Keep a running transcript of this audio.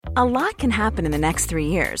A lot can happen in the next 3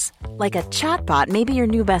 years. Like a chatbot may be your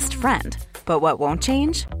new best friend. But what won't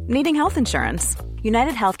change? Needing health insurance.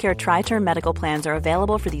 United Healthcare Tri-Term Medical Plans are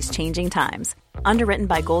available for these changing times. Underwritten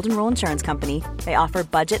by Golden Rule Insurance Company, they offer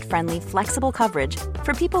budget-friendly, flexible coverage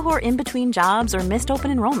for people who are in between jobs or missed open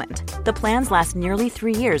enrollment. The plans last nearly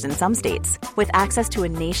 3 years in some states, with access to a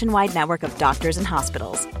nationwide network of doctors and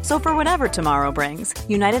hospitals. So for whatever tomorrow brings,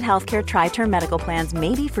 United Healthcare Tri-Term Medical Plans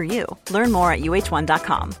may be for you. Learn more at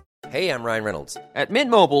uh1.com. Hey, I'm Ryan Reynolds. At Mint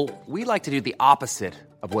Mobile, we like to do the opposite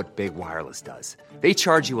of what Big Wireless does. They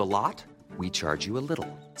charge you a lot. We charge you a little.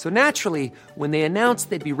 So naturally, when they announced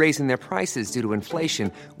they'd be raising their prices due to inflation,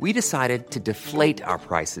 we decided to deflate our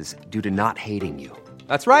prices due to not hating you.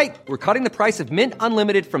 That's right. We're cutting the price of Mint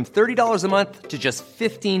Unlimited from $30 a month to just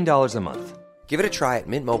 $15 a month. Give it a try at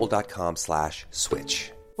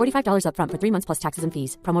mintmobile.com/switch. $45 up front for 3 months plus taxes and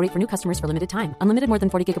fees. Promo rate for new customers for limited time. Unlimited more than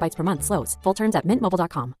 40 gigabytes per month. Slows full terms at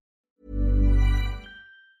mintmobile.com.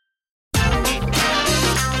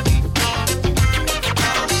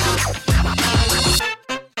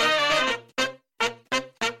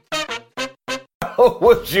 Oh,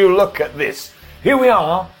 would you look at this? Here we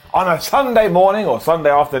are on a Sunday morning or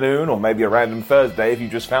Sunday afternoon or maybe a random Thursday if you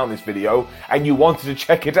just found this video and you wanted to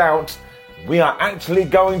check it out. We are actually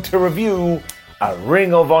going to review a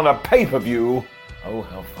Ring of Honor pay-per-view. Oh,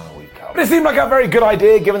 how far we come. But it seemed like a very good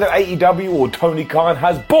idea given that AEW or Tony Khan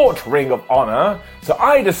has bought Ring of Honor. So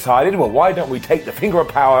I decided, well, why don't we take the finger of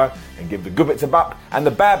power and give the good bits a up and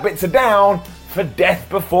the bad bits a down for Death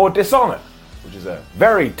Before Dishonor, which is a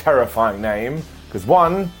very terrifying name. Because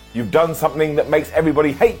one, you've done something that makes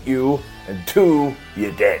everybody hate you, and two,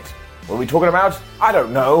 you're dead. What are we talking about? I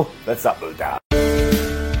don't know. Let's upload that.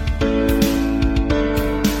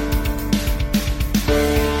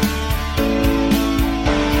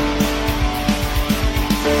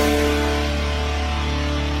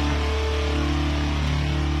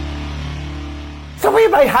 So we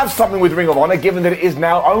may have something with Ring of Honor, given that it is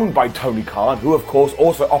now owned by Tony Khan, who of course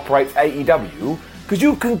also operates AEW, because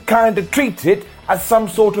you can kind of treat it as some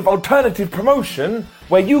sort of alternative promotion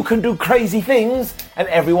where you can do crazy things and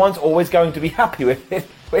everyone's always going to be happy with it,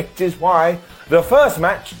 which is why the first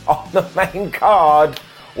match on the main card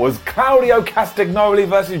was Claudio Castagnoli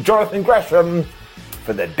versus Jonathan Gresham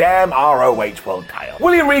for the damn ROH World title.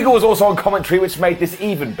 William Regal was also on commentary, which made this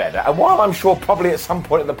even better, and while I'm sure probably at some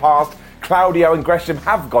point in the past Claudio and Gresham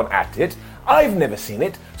have gone at it, I've never seen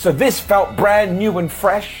it, so this felt brand new and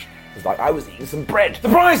fresh. It's like I was eating some bread.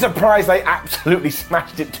 Surprise, surprise, they absolutely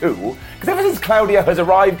smashed it too. Because ever since Claudio has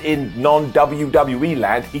arrived in non-WWE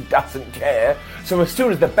land, he doesn't care. So as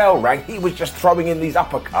soon as the bell rang, he was just throwing in these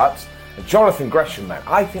uppercuts. And Jonathan Gresham, man,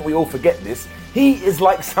 I think we all forget this. He is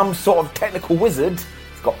like some sort of technical wizard.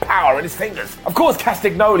 He's got power in his fingers. Of course,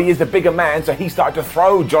 Castagnoli is the bigger man, so he started to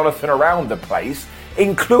throw Jonathan around the place,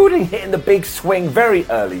 including hitting the big swing very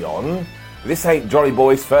early on. This ain't Johnny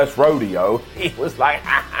Boy's first rodeo. He was like,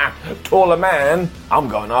 ha ha, taller man, I'm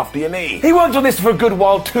going after your knee. He worked on this for a good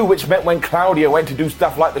while too, which meant when Claudio went to do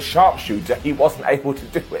stuff like the sharpshooter, he wasn't able to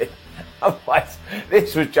do it. Otherwise,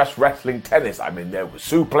 this was just wrestling tennis. I mean, there was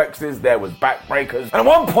suplexes, there was backbreakers, and at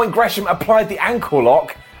one point Gresham applied the ankle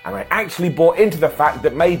lock, and I actually bought into the fact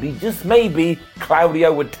that maybe, just maybe,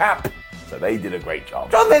 Claudio would tap. So they did a great job.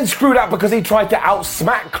 John then screwed up because he tried to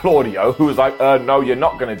outsmack Claudio, who was like, no, you're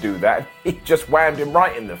not going to do that. He just whammed him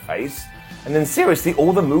right in the face. And then seriously,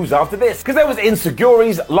 all the moves after this. Because there was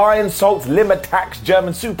Inseguris, lion salts, limb attacks,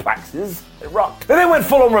 German suplexes. It rocked. They then went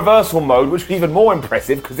full on reversal mode, which was even more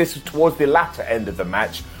impressive because this was towards the latter end of the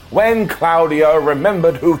match. When Claudio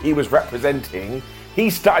remembered who he was representing, he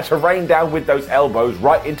started to rain down with those elbows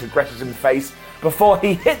right into Gresham's face before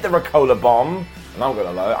he hit the Ricola bomb. And I'm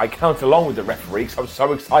gonna lie, I counted along with the referee because I was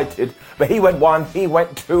so excited. But he went 1, he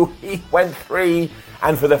went 2, he went 3.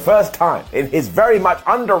 And for the first time in his very much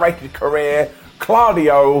underrated career,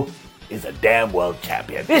 Claudio is a damn world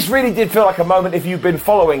champion. This really did feel like a moment if you've been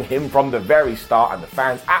following him from the very start, and the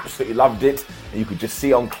fans absolutely loved it. And you could just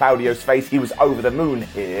see on Claudio's face he was over the moon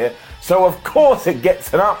here. So of course it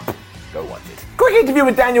gets an up. Go watch it. Quick interview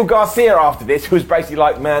with Daniel Garcia after this, who's basically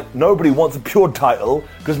like, man, nobody wants a pure title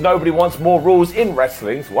because nobody wants more rules in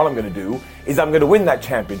wrestling. So what I'm going to do is I'm going to win that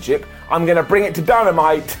championship. I'm going to bring it to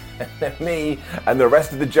Dynamite. And then me and the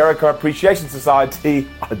rest of the Jericho Appreciation Society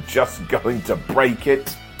are just going to break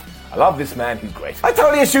it. I love this man, he's great. I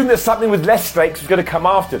totally assumed that something with less stakes was going to come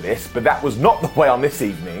after this, but that was not the way on this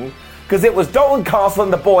evening, because it was Dalton Castle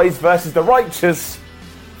and the boys versus the Righteous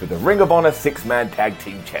for the Ring of Honor 6-man Tag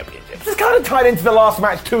Team Championship. This is kind of tied into the last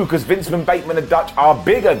match too, because Vince Bateman and Dutch are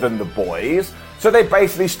bigger than the boys, so they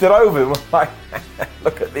basically stood over them like,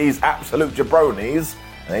 look at these absolute jabronis.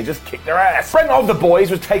 and they just kicked their ass. Friend of the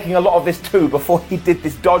boys was taking a lot of this too before he did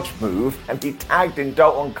this dodge move, and he tagged in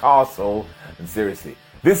Dalton Castle. And seriously,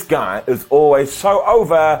 this guy is always so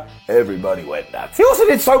over, everybody went nuts. He also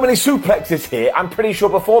did so many suplexes here. I'm pretty sure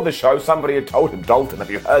before the show somebody had told him, Dalton,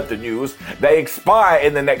 have you heard the news? They expire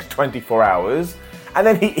in the next 24 hours. And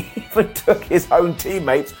then he even took his own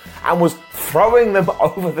teammates and was throwing them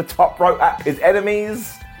over the top rope at his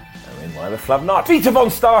enemies. I mean, why the flub not? Vita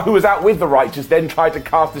Von Star, who was out with the Righteous, then tried to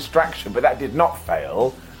cast distraction, but that did not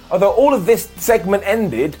fail. Although all of this segment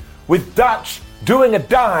ended with Dutch doing a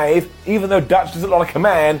dive, even though Dutch doesn't look like a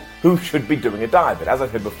man who should be doing a dive. But as I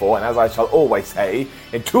said before, and as I shall always say,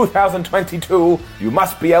 in 2022, you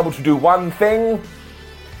must be able to do one thing,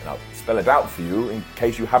 and I'll spell it out for you in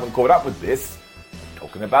case you haven't caught up with this. I'm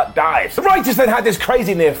talking about dives. The Righteous then had this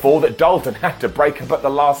crazy near fall that Dalton had to break up at the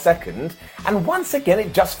last second, and once again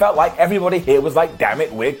it just felt like everybody here was like, damn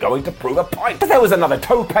it, we're going to prove a point. But there was another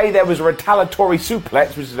tope, there was a retaliatory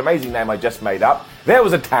suplex, which is an amazing name I just made up. There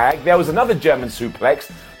was a tag, there was another German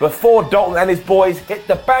suplex before Dalton and his boys hit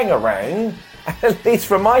the bangarang, and at least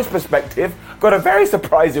from my perspective, got a very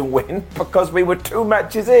surprising win because we were 2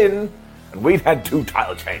 matches in and we'd had 2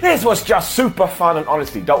 title changes. This was just super fun, and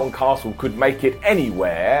honestly, Dalton Castle could make it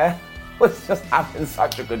anywhere. Was just having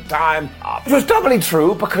such a good time. It was doubly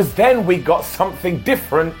true because then we got something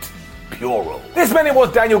different. Pure Rules. This meant it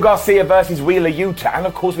was Daniel Garcia versus Wheeler Yuta, and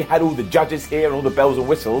of course we had all the judges here and all the bells and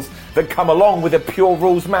whistles that come along with a Pure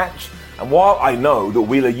Rules match. And while I know that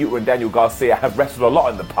Wheeler Yuta and Daniel Garcia have wrestled a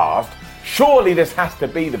lot in the past, surely this has to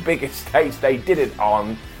be the biggest stage they did it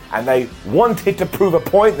on, and they wanted to prove a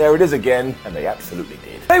point. There it is again, and they absolutely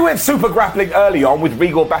did. They went super grappling early on with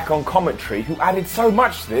Regal back on commentary, who added so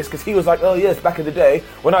much to this because he was like, oh yes, back in the day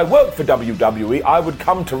when I worked for WWE, I would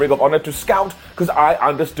come to Ring of Honor to scout because I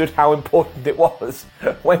understood how important it was.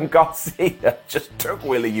 When Garcia just took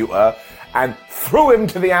Wheeler Yuta and threw him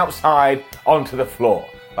to the outside onto the floor.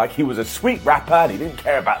 Like he was a sweet rapper and he didn't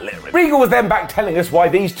care about lyrics. Regal was then back telling us why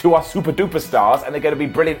these two are super duper stars and they're going to be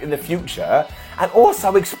brilliant in the future, and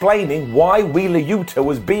also explaining why Wheeler Yuta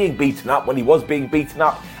was being beaten up when he was being beaten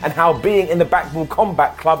up and how being in the Backball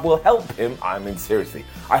Combat Club will help him. I mean, seriously,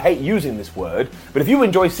 I hate using this word, but if you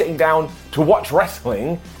enjoy sitting down to watch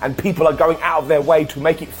wrestling and people are going out of their way to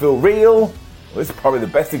make it feel real, well, this is probably the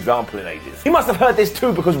best example in ages. He must have heard this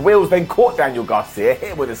too because Wills then caught Daniel Garcia,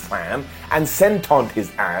 hit him with a slam, and sentoned his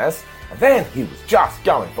ass. And then he was just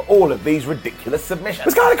going for all of these ridiculous submissions. It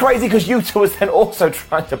was kind of crazy because Yuta was then also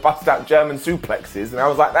trying to bust out German suplexes, and I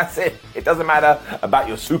was like, that's it. It doesn't matter about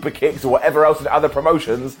your super kicks or whatever else in other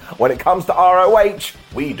promotions. When it comes to ROH,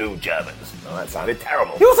 we do Germans. Oh, that sounded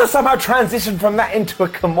terrible. He also somehow transitioned from that into a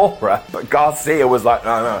Kimura, but Garcia was like,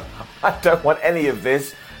 no, I don't want any of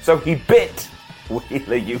this. So he bit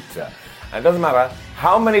Wheeler Yuta. And it doesn't matter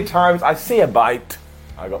how many times I see a bite,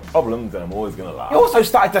 I got problems and I'm always going to laugh. He also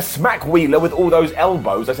started to smack Wheeler with all those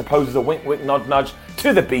elbows, I suppose as a wink, wink, nod, nudge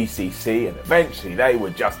to the BCC, and eventually they were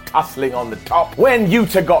just tussling on the top. When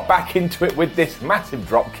Yuta got back into it with this massive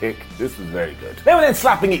drop kick, this was very good. They were then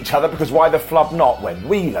slapping each other because why the flub not? When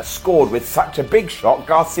Wheeler scored with such a big shot,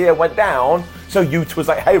 Garcia went down, so Yuta was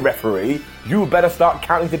like, hey referee, you better start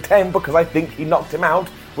counting to 10 because I think he knocked him out,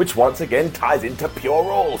 which once again ties into Pure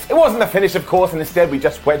Rules. It wasn't a finish, of course, and instead we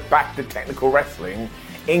just went back to technical wrestling,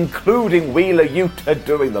 including Wheeler Yuta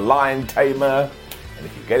doing the Lion Tamer. And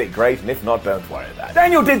if you get it, great, and if not, don't worry about it.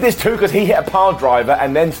 Daniel did this too because he hit a pile driver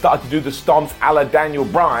and then started to do the stomps a la Daniel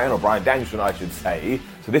Bryan, or Bryan Danielson I should say.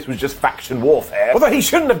 So this was just faction warfare. Although he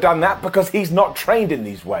shouldn't have done that because he's not trained in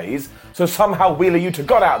these ways. So somehow Wheeler Yuta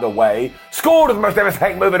got out of the way, scored with the most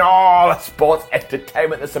devastating move in all of sports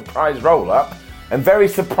entertainment, the surprise roll-up. And very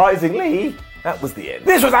surprisingly, that was the end.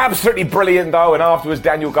 This was absolutely brilliant though, and afterwards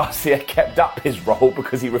Daniel Garcia kept up his role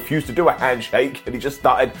because he refused to do a handshake and he just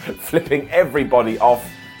started flipping everybody off.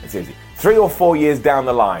 And seriously, 3 or 4 years down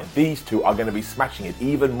the line, these two are going to be smashing it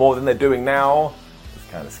even more than they're doing now.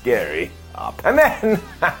 It's kind of scary. And then,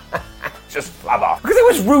 just flub off. Because it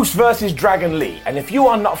was Roos versus Dragon Lee, and if you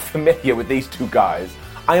are not familiar with these two guys,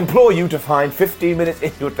 I implore you to find 15 minutes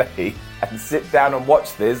in your day and sit down and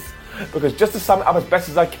watch this. Because just to sum it up as best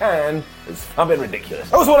as I can, it's fucking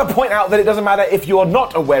ridiculous. I also want to point out that it doesn't matter if you're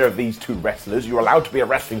not aware of these two wrestlers, you're allowed to be a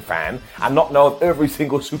wrestling fan and not know of every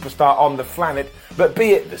single superstar on the planet, but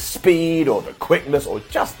be it the speed or the quickness or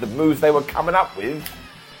just the moves they were coming up with,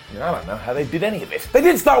 I don't know how they did any of it. They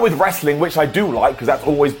did start with wrestling, which I do like, because that's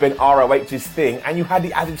always been ROH's thing, and you had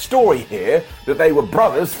the added story here that they were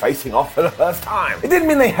brothers facing off for the first time. It didn't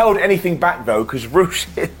mean they held anything back, though, because Rush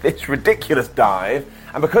hit this ridiculous dive,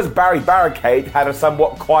 and because Barry Barricade had a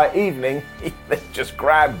somewhat quiet evening, they just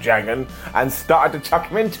grabbed Dragon and started to chuck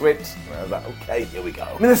him into it. I was like, okay, here we go.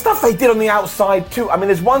 I mean, the stuff they did on the outside, too. I mean,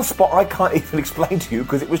 there's one spot I can't even explain to you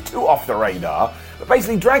because it was too off the radar. But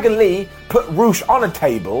basically, Dragon Lee put Rush on a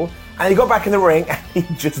table, and he got back in the ring, and he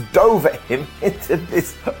just dove at him into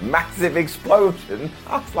this massive explosion.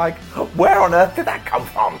 I was like, where on earth did that come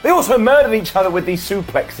from? They also murdered each other with these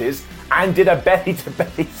suplexes, and did a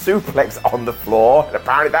belly-to-belly suplex on the floor. And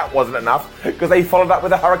apparently that wasn't enough, because they followed up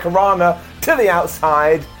with a Hurricanrana to the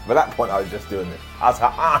outside. By that point, I was just doing it. I was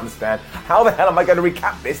like, I understand. How the hell am I going to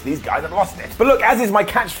recap this? These guys have lost it. But look, as is my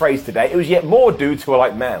catchphrase today, it was yet more dudes who were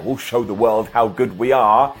like, man, we'll show the world how good we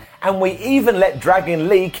are. And we even let Dragon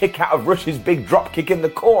Lee kick out of Rush's big drop kick in the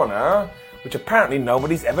corner, which apparently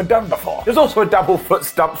nobody's ever done before. There's also a double foot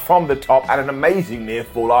stump from the top and an amazing near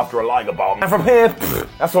fall after a Liger bomb. And from here,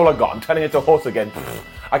 that's all I got. I'm turning into a horse again.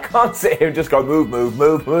 I can't sit here and just go move,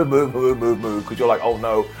 because you're like, oh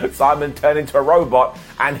no, Simon turned into a robot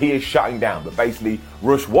and he is shutting down. But basically,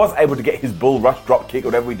 Rush was able to get his bull rush drop kick,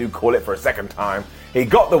 whatever we do call it, for a second time. He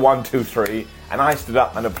got the 1, 2, 3, and I stood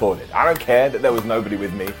up and applauded. I don't care that there was nobody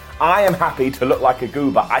with me. I am happy to look like a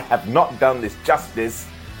goober. I have not done this justice.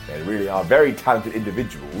 They really are very talented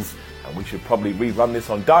individuals, and we should probably rerun this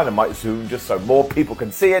on Dynamite soon just so more people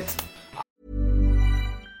can see it.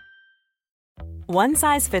 One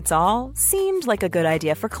size fits all seemed like a good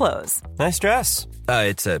idea for clothes. Nice dress.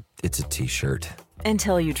 It's a t-shirt.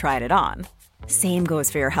 Until you tried it on. Same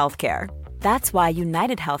goes for your healthcare. That's why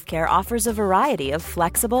United Healthcare offers a variety of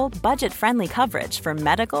flexible, budget-friendly coverage for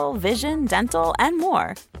medical, vision, dental, and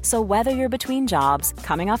more. So whether you're between jobs,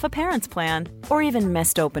 coming off a parent's plan, or even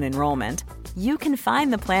missed open enrollment, you can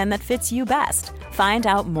find the plan that fits you best. Find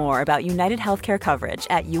out more about United Healthcare coverage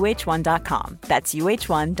at uh1.com. That's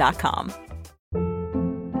uh1.com.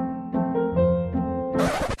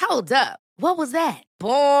 Hold up. What was that?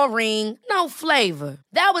 Boring. No flavor.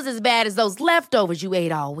 That was as bad as those leftovers you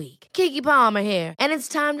ate all week. Keke Palmer here, and it's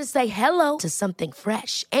time to say hello to something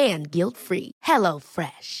fresh and guilt-free. Hello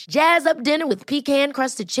Fresh. Jazz up dinner with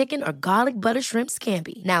pecan-crusted chicken or garlic butter shrimp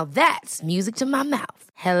scampi. Now that's music to my mouth.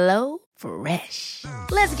 Hello Fresh.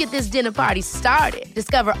 Let's get this dinner party started.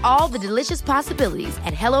 Discover all the delicious possibilities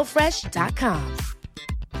at HelloFresh.com.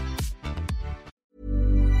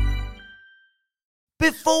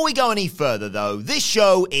 Before we go any further, though, this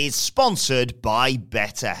show is sponsored by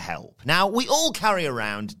BetterHelp. Now, we all carry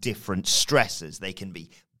around different stressors. They can be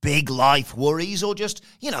big life worries or just,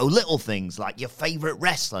 little things like your favorite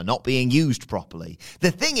wrestler not being used properly. The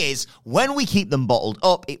thing is, when we keep them bottled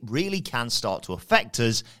up, it really can start to affect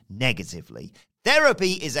us negatively.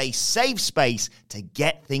 Therapy is a safe space to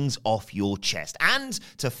get things off your chest and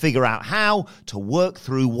to figure out how to work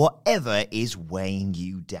through whatever is weighing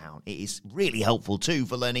you down. It is really helpful too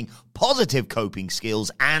for learning positive coping skills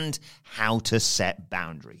and how to set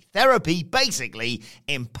boundaries. Therapy basically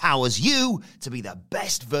empowers you to be the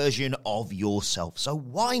best version of yourself. So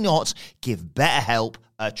why not give BetterHelp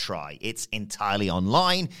a try? It's entirely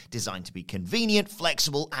online, designed to be convenient,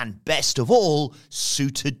 flexible, and best of all,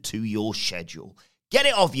 suited to your schedule. Get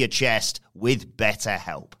it off your chest with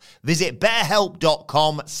BetterHelp. Visit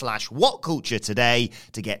betterhelp.com/whatculture today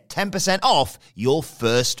to get 10% off your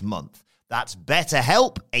first month. That's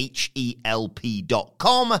BetterHelp,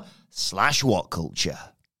 HELP.com/whatculture.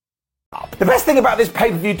 The best thing about this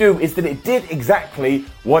pay-per-view is that it did exactly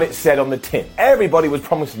what it said on the tin. Everybody was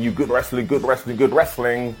promising you good wrestling.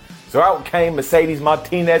 So out came Mercedes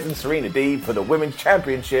Martinez and Serena Deeb for the Women's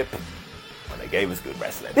Championship, and they gave us good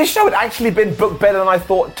wrestling. This show had actually been booked better than I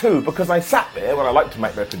thought too, because I sat there when I like to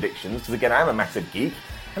make my predictions, because again, I'm a massive geek,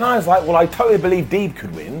 and I was like, well, I totally believe Deeb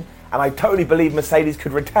could win, and I totally believe Mercedes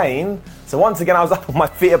could retain. So once again, I was up on my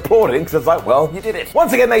feet applauding, because I was like, well, you did it.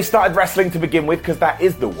 Once again, they started wrestling to begin with, because that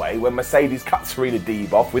is the way, when Mercedes cut Serena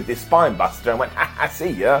Deeb off with this spine buster and went, ha,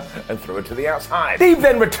 see ya, and threw her to the outside. Deeb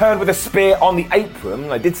then returned with a spear on the apron.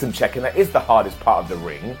 I did some checking, that is the hardest part of the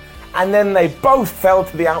ring. And then they both fell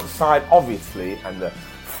to the outside, obviously, and the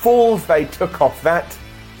falls they took off that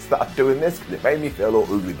started doing this because it made me feel all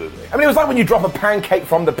oogly-boogly. I mean, it was like when you drop a pancake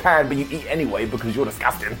from the pan, but you eat anyway because you're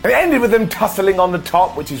disgusting. And it ended with them tussling on the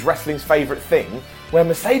top, which is wrestling's favourite thing, where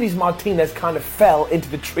Mercedes Martinez kind of fell into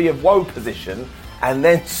the Tree of Woe position, and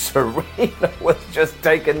then Serena was just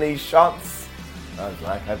taking these shots. I was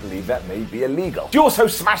like, I believe that may be illegal. She also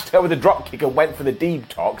smashed her with a drop kick and went for the Deeb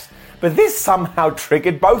tox, but this somehow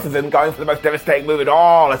triggered both of them going for the most devastating move in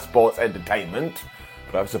all of sports entertainment.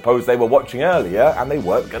 But I suppose they were watching earlier and they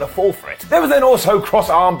weren't going to fall for it. There was then also cross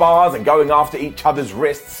arm bars and going after each other's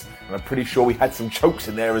wrists. And I'm pretty sure we had some chokes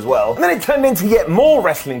in there as well. And then it turned into yet more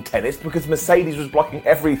wrestling tennis because Mercedes was blocking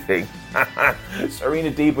everything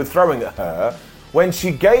Serena Deeb was throwing at her when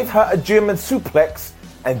she gave her a German suplex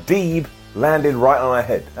and Deeb landed right on her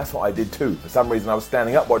head. That's what I did too. For some reason I was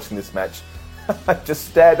standing up watching this match. I just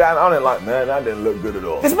stared down on it like, man, that didn't look good at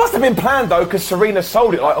all. This must have been planned though, because Serena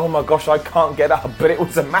sold it like, oh my gosh, I can't get up. But it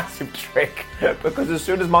was a massive trick, because as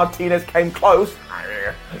soon as Martinez came close,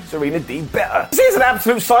 Serena Deeb better. She's an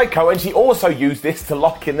absolute psycho, and she also used this to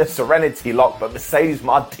lock in the Serenity lock, but Mercedes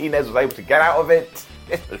Martinez was able to get out of it.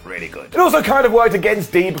 This was really good. It also kind of worked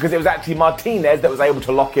against Deeb because it was actually Martinez that was able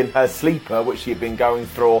to lock in her sleeper, which she had been going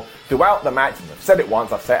through throughout the match. And I've said it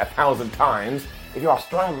once, I've said it 1,000 times. If you're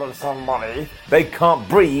strangling somebody, they can't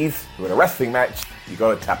breathe. You're in a wrestling match, you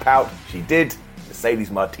got to tap out. She did.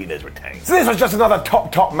 Mercedes Martinez retained. So this was just another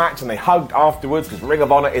top match, and they hugged afterwards because Ring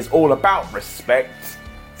of Honor is all about respect.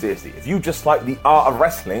 Seriously, if you just like the art of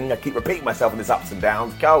wrestling, I keep repeating myself in this ups and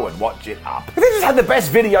downs, go and watch it up. They just had the best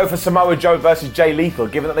video for Samoa Joe versus Jay Lethal,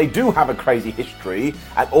 given that they do have a crazy history,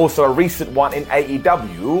 and also a recent one in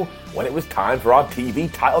AEW, when it was time for our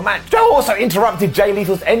TV title match. Joe also interrupted Jay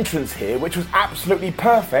Lethal's entrance here, which was absolutely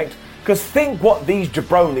perfect, because think what these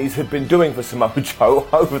jabronis had been doing for Samoa Joe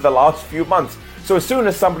over the last few months. So as soon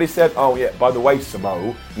as somebody said, oh yeah, by the way,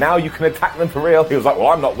 Samoa, now you can attack them for real, he was like, well,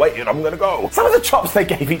 I'm not waiting, I'm gonna go. Some of the chops they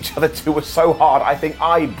gave each other to were so hard, I think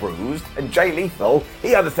I bruised. And Jay Lethal,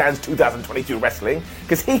 he understands 2022 wrestling,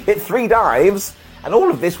 because he hit 3 dives, and all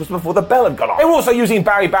of this was before the bell had gone off. They were also using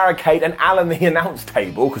Barry Barricade and Alan the announce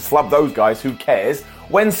table, because flub those guys, who cares,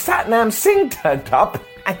 when Satnam Singh turned up,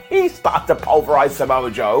 and he started to pulverize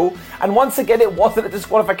Samoa Joe, and once again it wasn't a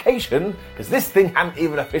disqualification, because this thing hadn't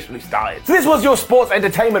even officially started. So this was your sports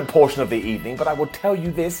entertainment portion of the evening, but I will tell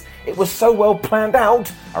you this, it was so well planned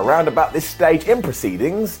out, around about this stage in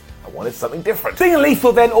proceedings, I wanted something different. Sting and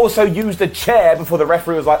Lethal then also used a chair before the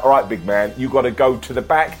referee was like, alright big man, you gotta go to the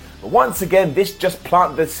back. But once again, this just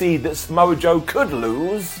planted the seed that Samoa Joe could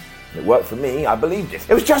lose. It worked for me, I believed it.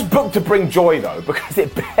 It was just booked to bring joy though, because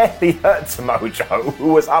it barely hurt Samoa Joe,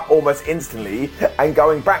 who was up almost instantly and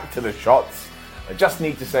going back to the shots. I just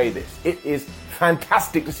need to say this, it is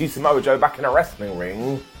fantastic to see Samoa Joe back in a wrestling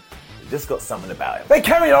ring. He just got something about him. They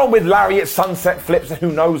carried on with lariat, sunset flips, and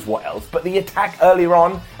who knows what else, but the attack earlier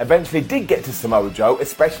on eventually did get to Samoa Joe,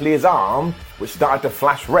 especially his arm, which started to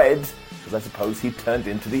flash red. I suppose he turned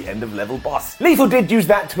into the end-of-level boss. Lethal did use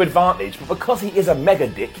that to advantage, but because he is a mega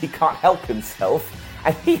dick, he can't help himself,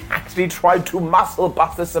 and he actually tried to muscle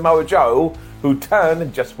buster Samoa Joe, who turned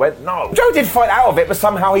and just went no. Joe did fight out of it, but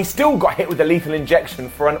somehow he still got hit with the lethal injection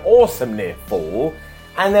for an awesome near fall,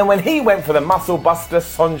 and then when he went for the muscle buster,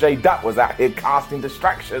 Sonjay Dutt was out here casting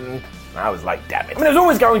distraction. I was like, damn it. I mean, it was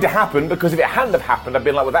always going to happen, because if it hadn't have happened, I'd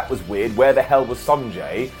been like, well, that was weird. Where the hell was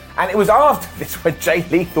Sonjay? And it was after this when Jay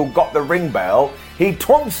Lethal got the ring bell. He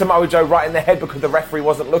twonked Samoa Joe right in the head because the referee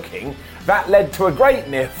wasn't looking. That led to a great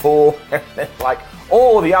near fall. And then, like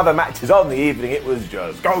all the other matches on the evening, it was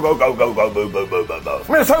just go, go, go, go, go, boom, boom, boom, boom, boom. I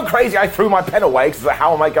mean, it was so crazy, I threw my pen away because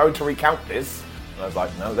how am I going to recount this? And I was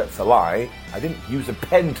like, no, that's a lie. I didn't use a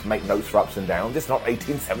pen to make notes for ups and downs. It's not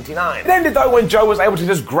 1879. It ended though when Joe was able to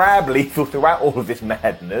just grab Lethal throughout all of this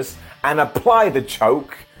madness and apply the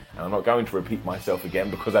choke. And I'm not going to repeat myself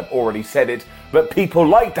again because I've already said it, but people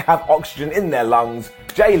like to have oxygen in their lungs.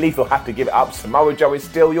 Jay Lethal had to give it up. Samoa Joe is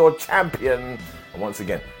still your champion. And once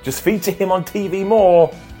again, just feature him on TV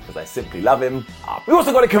more, because I simply love him. We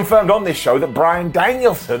also got it confirmed on this show that Bryan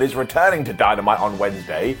Danielson is returning to Dynamite on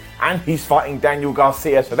Wednesday, and he's fighting Daniel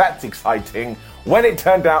Garcia, so that's exciting. When it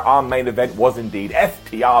turned out our main event was indeed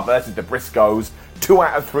FTR versus the Briscoes, 2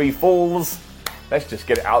 out of 3 falls. Let's just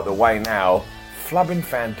get it out of the way now. Flubbing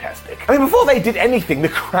fantastic. I mean, before they did anything, the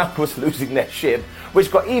crowd was losing their shit,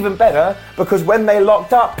 which got even better because when they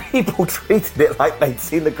locked up, people treated it like they'd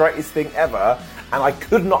seen the greatest thing ever. And I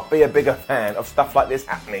could not be a bigger fan of stuff like this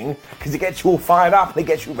happening, because it gets you all fired up and it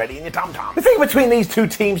gets you ready in your tum-tum. The thing between these two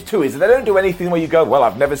teams too is that they don't do anything where you go, well,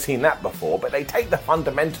 I've never seen that before, but they take the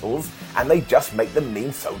fundamentals and they just make them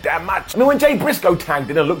mean so damn much. I mean, when Jay Briscoe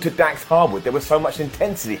tagged in and looked at Dax Harwood, there was so much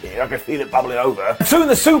intensity here, I could feel it bubbling over. Soon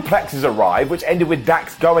the suplexes arrived, which ended with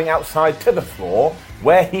Dax going outside to the floor,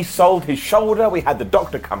 where he sold his shoulder. We had the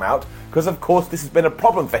doctor come out, because of course this has been a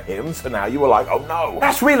problem for him, so now you were like, oh no.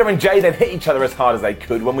 Nash, Wheeler and Jay then hit each other as hard as they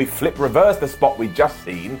could when we flipped reverse the spot we'd just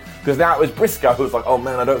seen, because now it was Briscoe who was like, oh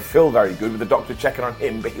man, I don't feel very good, with the doctor checking on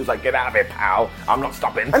him, but he was like, get out of here, pal, I'm not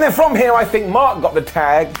stopping. And then from here I think Mark got the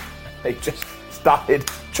tag. They just started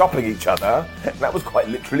chopping each other, and that was quite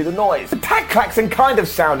literally the noise. The tag klaxon kind of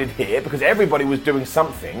sounded here because everybody was doing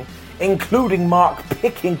something, including Mark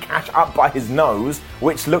picking Cash up by his nose,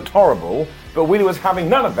 which looked horrible, but Wheeler was having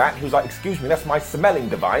none of that. He was like, excuse me, that's my smelling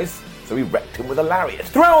device, so he wrecked him with a lariat.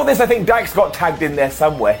 Throughout all this, I think Dax got tagged in there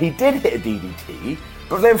somewhere. He did hit a DDT,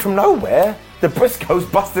 but then from nowhere, the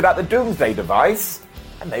Briscoes busted out the Doomsday device,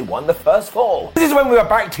 and they won the first fall. This is when we were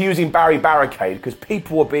back to using Barry Barricade, because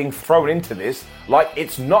people were being thrown into this like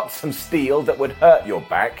it's not some steel that would hurt your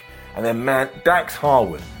back. And then, man, Dax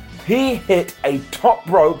Harwood, he hit a top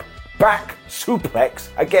rope back suplex,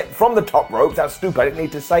 again, from the top ropes. That's stupid, I didn't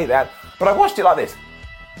need to say that, but I watched it like this.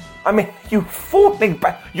 I mean, you falling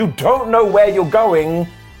back, you don't know where you're going.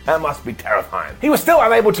 That must be terrifying. He was still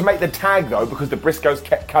unable to make the tag though, because the Briscoes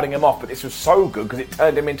kept cutting him off, but this was so good because it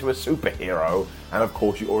turned him into a superhero. And of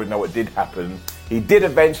course, you already know what did happen. He did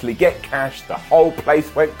eventually get Cash. The whole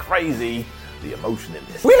place went crazy. The emotion in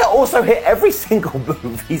this. Wheeler also hit every single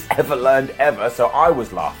move he's ever learned ever, so I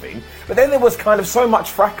was laughing. But then there was kind of so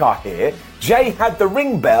much fracas here. Jay had the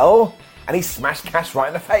ring bell, and he smashed Cash right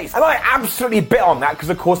in the face. And I absolutely bit on that, because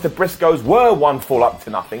of course the Briscoes were 1 fall up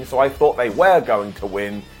to nothing, so I thought they were going to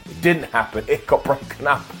win. It didn't happen, it got broken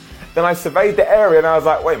up. Then I surveyed the area and I was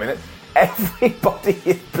like, wait a minute, everybody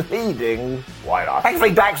is bleeding. Why not?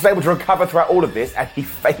 Thankfully, Dax was able to recover throughout all of this, and he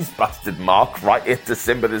face-busted Mark right into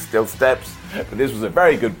Simba the Steel Steps. But this was a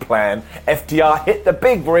very good plan. FTR hit the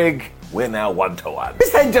big rig. We're now 1-1.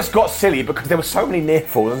 This then just got silly because there were so many near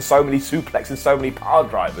falls and so many suplexes and so many power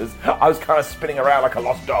drivers. I was kind of spinning around like a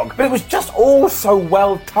lost dog. But it was just all so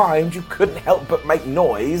well timed, you couldn't help but make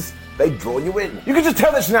noise. They'd draw you in. You could just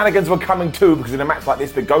tell that shenanigans were coming too, because in a match like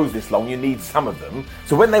this that goes this long, you need some of them.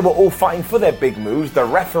 So when they were all fighting for their big moves, the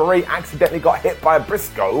referee accidentally got hit by a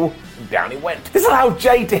Briscoe, and down he went. This allowed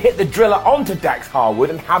Jay to hit the driller onto Dax Harwood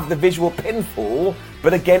and have the visual pinfall,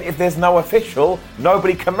 but again, if there's no official,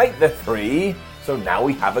 nobody can make the 3, so now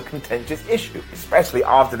we have a contentious issue, especially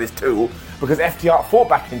after this too, because FTR fought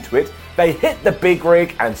back into it, they hit the big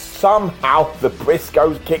rig, and somehow the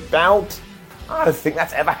Briscoes kicked out. I don't think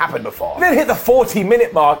that's ever happened before. Then hit the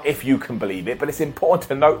 40-minute mark, if you can believe it, but it's important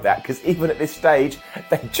to note that, because even at this stage,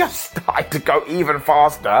 they just started to go even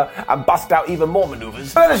faster and bust out even more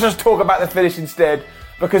maneuvers. But let's just talk about the finish instead,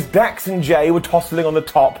 because Dax and Jay were tossing on the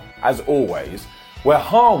top, as always, where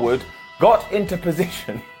Harwood got into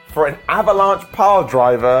position for an avalanche pile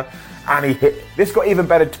driver, and he hit. This got even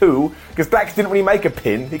better too, because Dax didn't really make a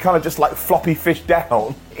pin. He kind of just like floppy fished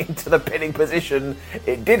down into the pinning position.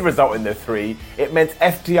 It did result in the 3. It meant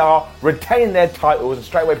FTR retained their titles, and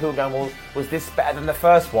straight away people going, well, was this better than the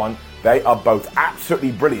first one? They are both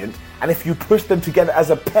absolutely brilliant, and if you push them together as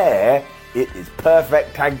a pair, it is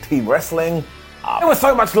perfect tag team wrestling. There was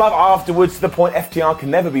so much love afterwards, to the point FTR can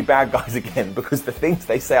never be bad guys again, because the things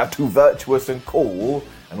they say are too virtuous and cool.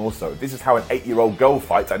 And also, this is how an 8-year-old girl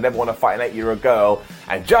fights. I never want to fight an 8-year-old girl.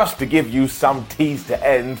 And just to give you some tease to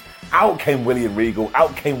end, out came William Regal,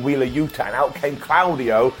 out came Wheeler Yuta, and out came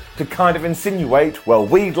Claudio to kind of insinuate, well,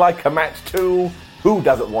 we'd like a match too. Who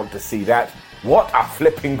doesn't want to see that? What a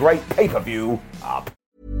flipping great pay-per-view. Up.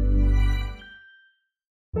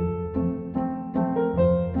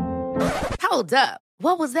 Hold up.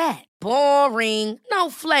 What was that? Boring. No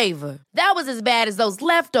flavor. That was as bad as those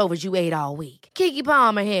leftovers you ate all week. Keke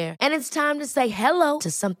Palmer here, and it's time to say hello to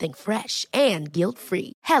something fresh and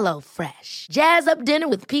guilt-free. HelloFresh. Jazz up dinner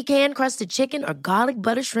with pecan-crusted chicken or garlic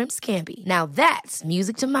butter shrimp scampi. Now that's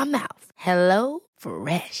music to my mouth.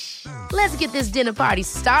 HelloFresh. Let's get this dinner party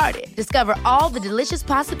started. Discover all the delicious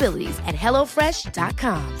possibilities at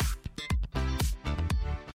HelloFresh.com.